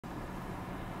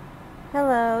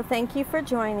Hello, thank you for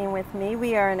joining with me.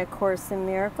 We are in A Course in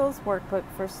Miracles Workbook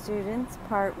for Students,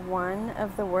 Part 1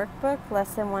 of the workbook,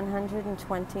 Lesson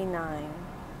 129.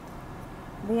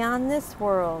 Beyond this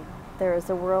world, there is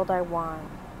a world I want.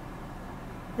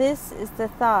 This is the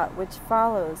thought which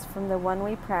follows from the one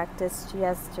we practiced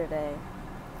yesterday.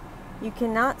 You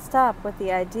cannot stop with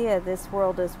the idea this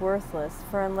world is worthless,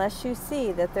 for unless you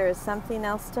see that there is something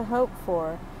else to hope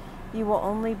for, you will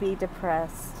only be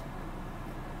depressed.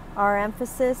 Our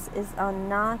emphasis is on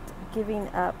not giving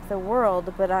up the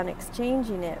world, but on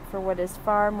exchanging it for what is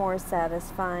far more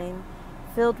satisfying,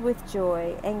 filled with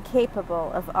joy, and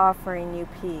capable of offering you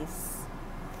peace.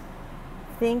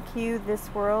 Think you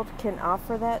this world can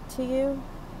offer that to you?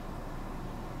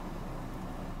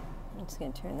 I'm just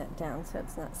going to turn that down so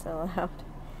it's not so loud.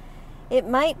 It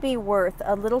might be worth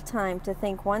a little time to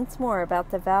think once more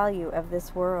about the value of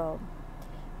this world.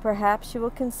 Perhaps you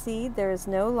will concede there is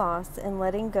no loss in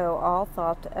letting go all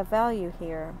thought of value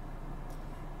here.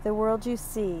 The world you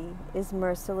see is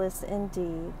merciless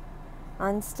indeed,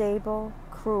 unstable,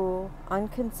 cruel,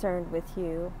 unconcerned with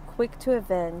you, quick to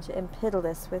avenge, and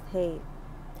pitiless with hate.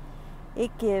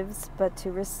 It gives but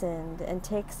to rescind, and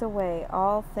takes away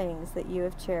all things that you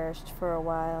have cherished for a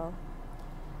while.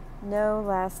 No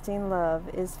lasting love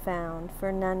is found,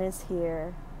 for none is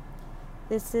here.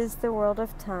 This is the world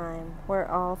of time,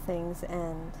 where all things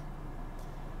end.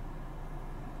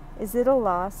 Is it a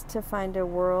loss to find a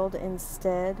world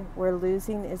instead where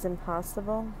losing is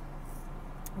impossible?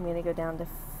 I'm going to go down to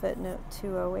footnote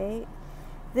 208.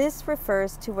 This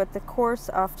refers to what the Course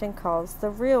often calls the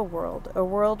real world, a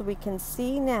world we can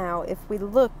see now if we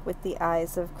look with the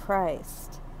eyes of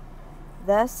Christ.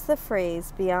 Thus, the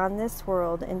phrase beyond this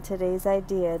world in today's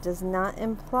idea does not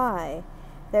imply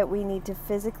that we need to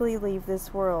physically leave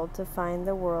this world to find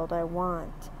the world I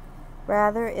want.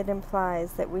 Rather, it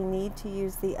implies that we need to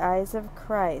use the eyes of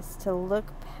Christ to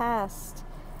look past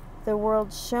the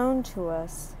world shown to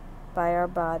us by our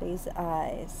body's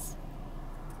eyes.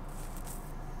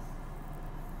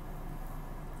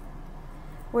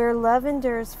 Where love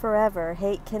endures forever,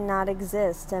 hate cannot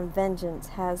exist, and vengeance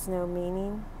has no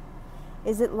meaning.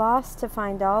 Is it lost to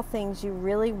find all things you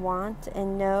really want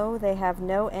and know they have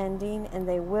no ending and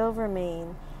they will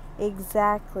remain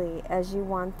exactly as you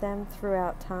want them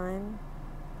throughout time?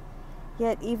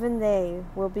 Yet even they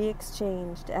will be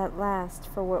exchanged at last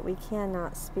for what we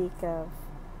cannot speak of.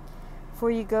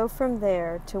 For you go from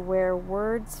there to where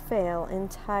words fail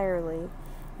entirely,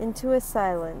 into a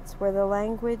silence where the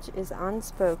language is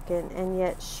unspoken and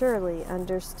yet surely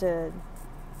understood.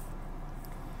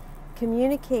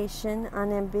 Communication,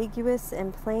 unambiguous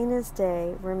and plain as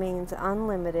day, remains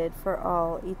unlimited for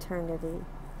all eternity.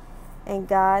 And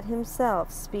God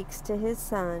Himself speaks to His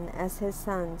Son as His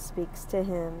Son speaks to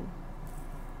Him.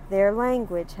 Their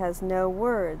language has no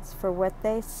words, for what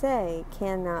they say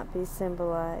cannot be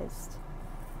symbolized.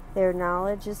 Their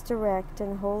knowledge is direct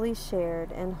and wholly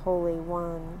shared and wholly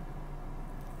one.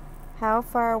 How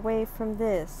far away from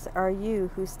this are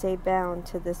you who stay bound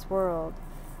to this world?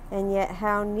 And yet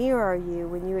how near are you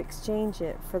when you exchange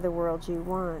it for the world you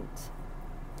want?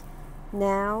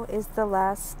 Now is the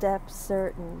last step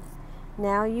certain.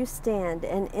 Now you stand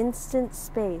an instant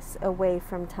space away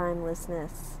from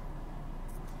timelessness.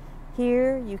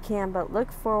 Here you can but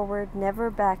look forward, never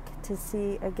back to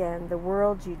see again the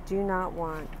world you do not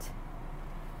want.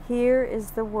 Here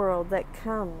is the world that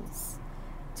comes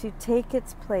to take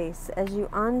its place as you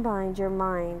unbind your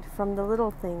mind from the little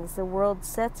things the world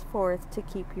sets forth to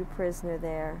keep you prisoner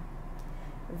there.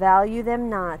 Value them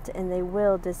not, and they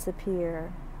will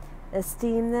disappear.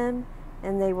 Esteem them,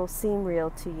 and they will seem real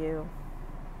to you.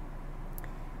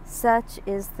 Such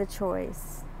is the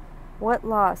choice. What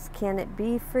loss can it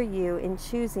be for you in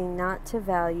choosing not to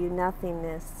value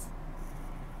nothingness?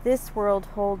 This world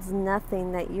holds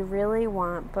nothing that you really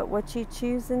want, but what you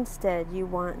choose instead you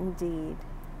want indeed.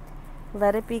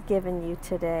 Let it be given you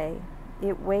today.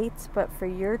 It waits but for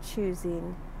your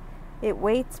choosing. It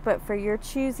waits but for your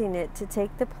choosing it to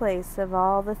take the place of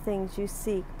all the things you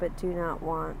seek but do not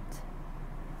want.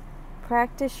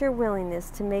 Practice your willingness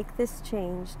to make this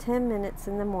change 10 minutes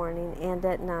in the morning and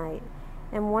at night,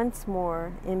 and once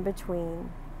more in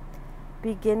between.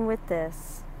 Begin with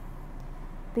this.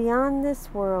 Beyond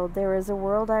this world there is a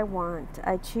world I want.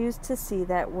 I choose to see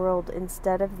that world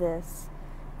instead of this.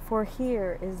 For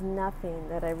here is nothing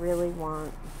that I really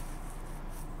want.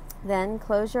 Then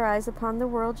close your eyes upon the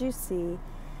world you see,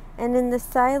 and in the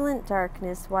silent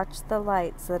darkness watch the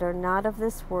lights that are not of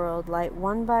this world light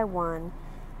one by one,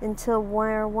 until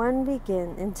where one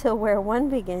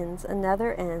begins,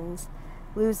 another ends,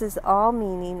 loses all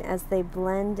meaning as they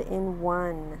blend in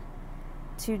one.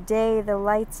 Today the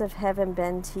lights of heaven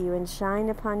bend to you and shine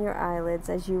upon your eyelids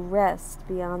as you rest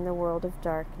beyond the world of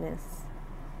darkness.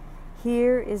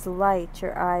 Here is light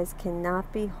your eyes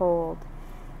cannot behold,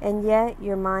 and yet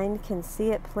your mind can see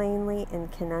it plainly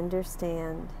and can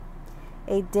understand.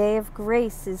 A day of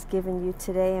grace is given you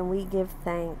today, and we give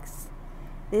thanks.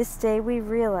 This day we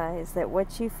realize that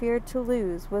what you feared to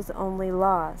lose was only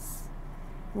loss.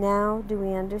 Now do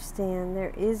we understand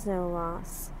there is no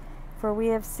loss, for we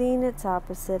have seen its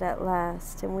opposite at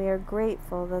last, and we are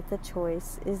grateful that the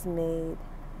choice is made.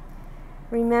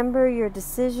 Remember your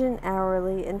decision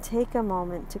hourly and take a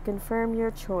moment to confirm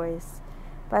your choice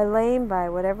by laying by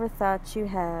whatever thoughts you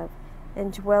have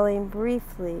and dwelling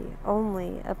briefly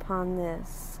only upon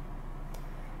this.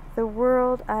 The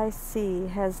world I see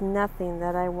has nothing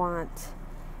that I want.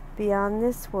 Beyond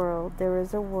this world, there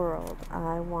is a world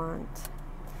I want.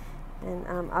 And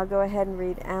I'll go ahead and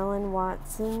read Alan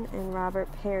Watson and Robert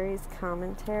Perry's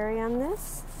commentary on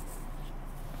this.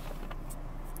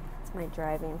 It's my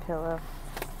driving pillow.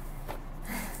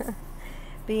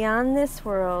 Beyond this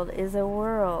world is a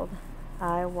world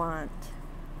I want.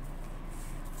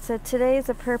 So today's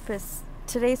purpose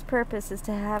is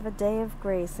to have a day of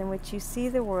grace in which you see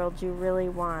the world you really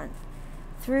want.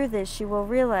 Through this, you will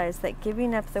realize that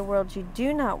giving up the world you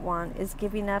do not want is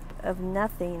giving up of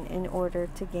nothing in order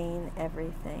to gain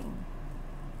everything.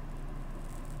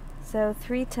 So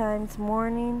 3 times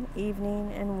morning,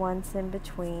 evening, and once in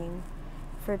between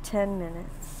for 10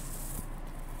 minutes.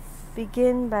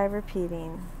 Begin by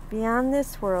repeating, beyond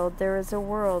this world there is a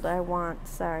world I want.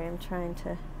 Sorry, I'm trying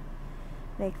to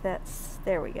make that,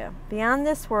 there we go. Beyond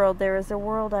this world there is a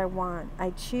world I want. I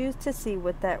choose to see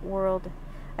that world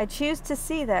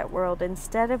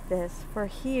instead of this, for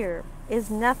here is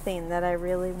nothing that I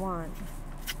really want.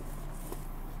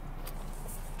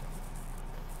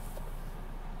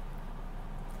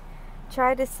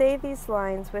 Try to say these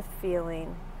lines with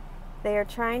feeling. They are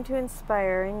trying to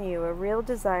inspire in you a real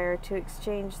desire to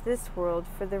exchange this world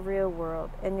for the real world,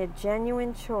 and a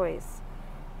genuine choice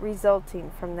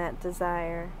resulting from that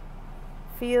desire.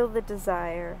 Feel the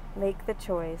desire, make the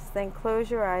choice, then close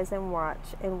your eyes and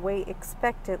watch, and wait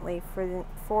expectantly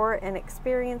for an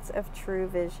experience of true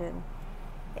vision,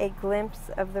 a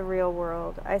glimpse of the real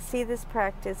world. I see this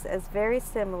practice as very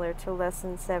similar to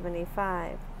Lesson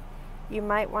 75. You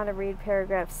might want to read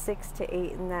paragraphs 6 to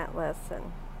 8 in that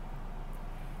lesson.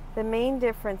 The main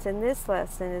difference in this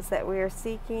lesson is that we are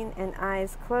seeking an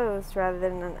eyes closed rather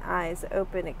than an eyes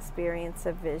open experience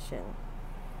of vision.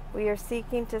 We are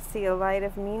seeking to see a light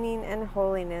of meaning and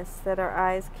holiness that our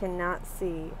eyes cannot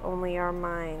see, only our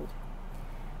mind.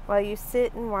 While you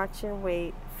sit and watch and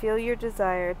wait, feel your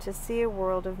desire to see a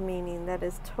world of meaning that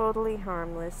is totally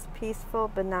harmless, peaceful,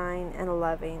 benign, and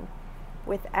loving,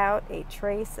 without a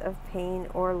trace of pain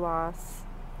or loss.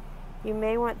 You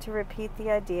may want to repeat the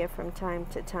idea from time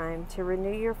to time to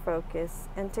renew your focus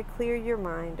and to clear your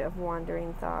mind of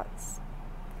wandering thoughts.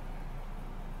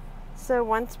 So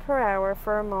once per hour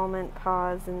for a moment,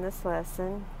 pause in this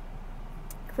lesson.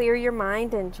 Clear your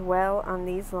mind and dwell on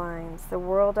these lines. The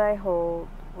world I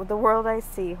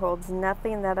see holds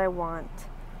nothing that I want.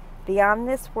 Beyond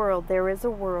this world there is a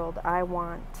world I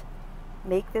want.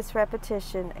 Make this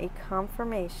repetition a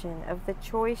confirmation of the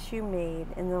choice you made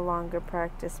in the longer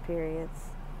practice periods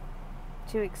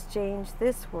to exchange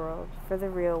this world for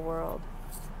the real world.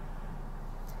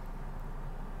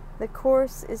 The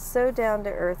Course is so down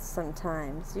to earth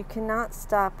sometimes. You cannot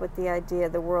stop with the idea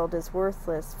the world is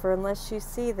worthless, for unless you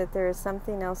see that there is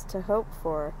something else to hope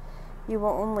for, you will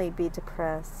only be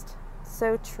depressed.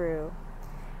 So true.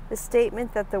 The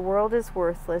statement that the world is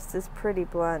worthless is pretty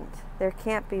blunt. There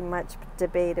can't be much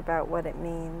debate about what it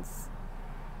means.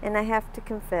 And I have to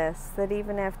confess that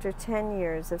even after 10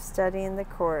 years of studying the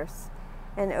Course,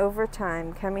 and over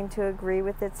time coming to agree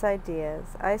with its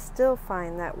ideas, I still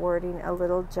find that wording a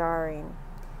little jarring.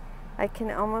 I can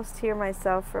almost hear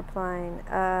myself replying,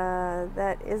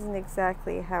 that isn't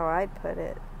exactly how I'd put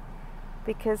it,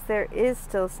 because there is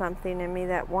still something in me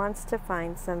that wants to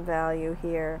find some value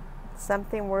here,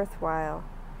 something worthwhile,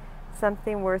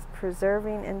 something worth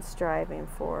preserving and striving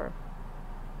for.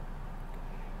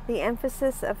 The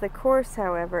emphasis of the Course,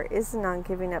 however, isn't on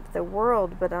giving up the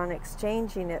world, but on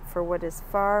exchanging it for what is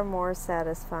far more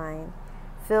satisfying,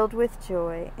 filled with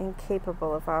joy, and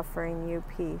capable of offering you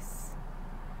peace.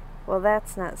 Well,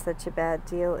 that's not such a bad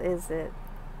deal, is it?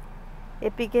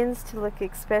 It begins to look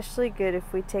especially good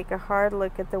if we take a hard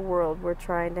look at the world we're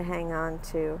trying to hang on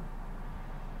to.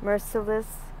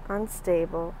 Merciless,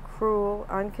 unstable, cruel,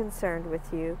 unconcerned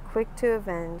with you, quick to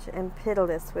avenge, and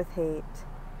pitiless with hate.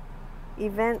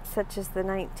 Events such as the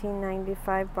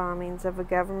 1995 bombings of a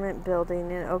government building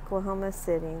in Oklahoma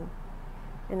City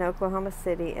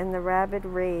and the rabid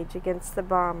rage against the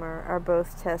bomber are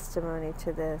both testimony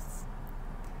to this,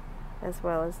 as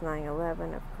well as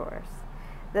 9/11, of course.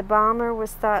 The bomber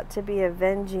was thought to be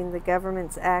avenging the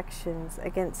government's actions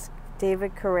against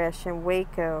David Koresh in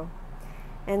Waco,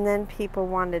 and then people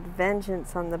wanted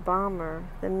vengeance on the bomber.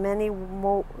 The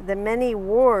many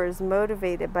wars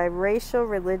motivated by racial,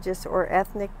 religious, or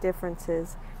ethnic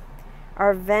differences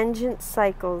are vengeance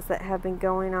cycles that have been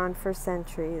going on for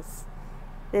centuries.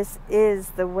 This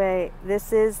is the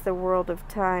world of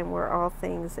time where all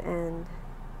things end.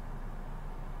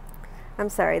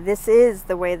 This is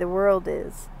the way the world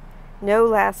is. No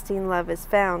lasting love is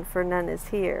found, for none is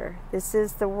here. This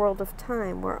is the world of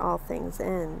time where all things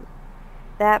end.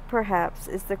 That, perhaps,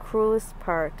 is the cruelest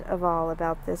part of all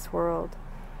about this world.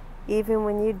 Even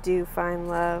when you do find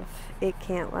love, it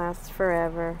can't last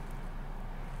forever.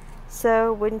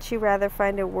 So, wouldn't you rather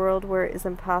find a world where it is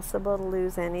impossible to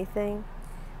lose anything?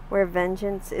 Where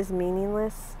vengeance is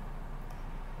meaningless?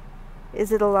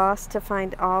 Is it a loss to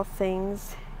find all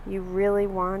things you really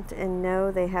want and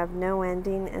know they have no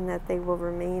ending and that they will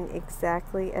remain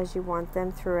exactly as you want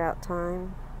them throughout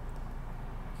time?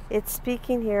 It's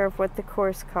speaking here of what the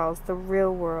Course calls the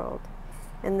real world.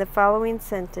 In the following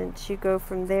sentence, you go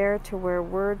from there to where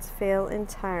words fail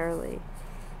entirely,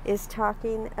 is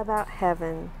talking about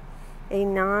heaven, a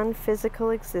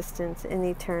non-physical existence in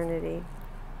eternity.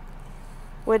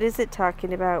 What is it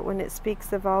talking about when it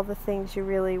speaks of all the things you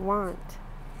really want?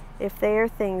 If they are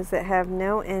things that have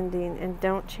no ending and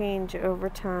don't change over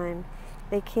time,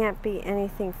 they can't be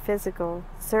anything physical,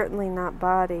 certainly not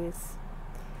bodies.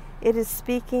 It is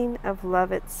speaking of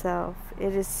love itself.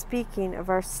 It is speaking of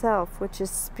ourself, which is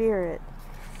spirit,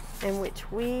 and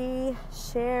which we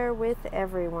share with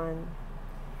everyone.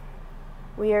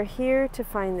 We are here to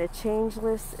find the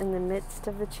changeless in the midst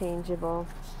of the changeable,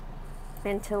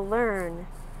 and to learn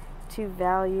to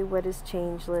value what is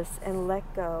changeless and let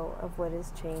go of what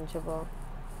is changeable.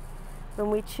 When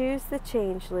we choose the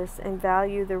changeless and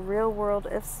value the real world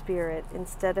of spirit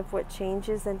instead of what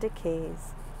changes and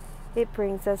decays, it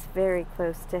brings us very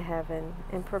close to heaven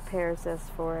and prepares us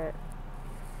for it.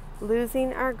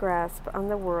 Losing our grasp on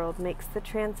the world makes the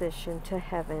transition to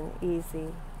heaven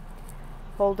easy.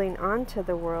 Holding on to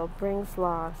the world brings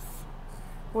loss.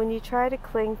 When you try to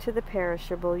cling to the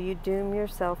perishable, you doom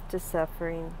yourself to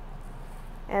suffering.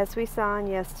 As we saw in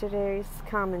yesterday's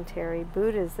commentary,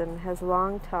 Buddhism has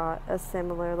long taught a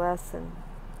similar lesson.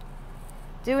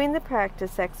 Doing the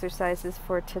practice exercises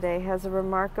for today has a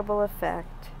remarkable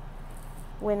effect.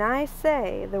 When I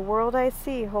say, the world I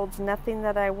see holds nothing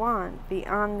that I want,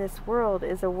 beyond this world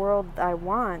is a world I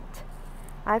want,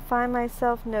 I find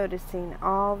myself noticing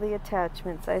all the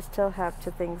attachments I still have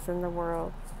to things in the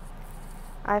world.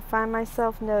 I find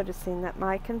myself noticing that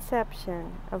my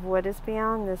conception of what is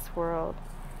beyond this world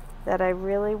that I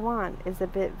really want is a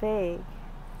bit vague,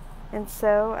 and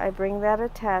so I bring that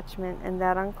attachment and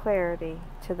that unclarity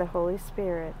to the Holy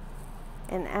Spirit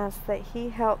and ask that He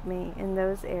help me in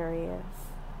those areas.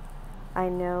 I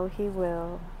know He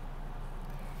will.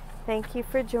 Thank you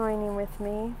for joining with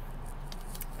me.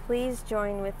 Please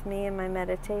join with me in my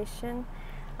meditation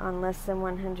on Lesson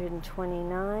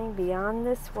 129, Beyond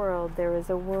This World, There is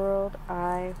a World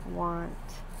I Want.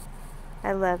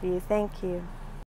 I love you. Thank you.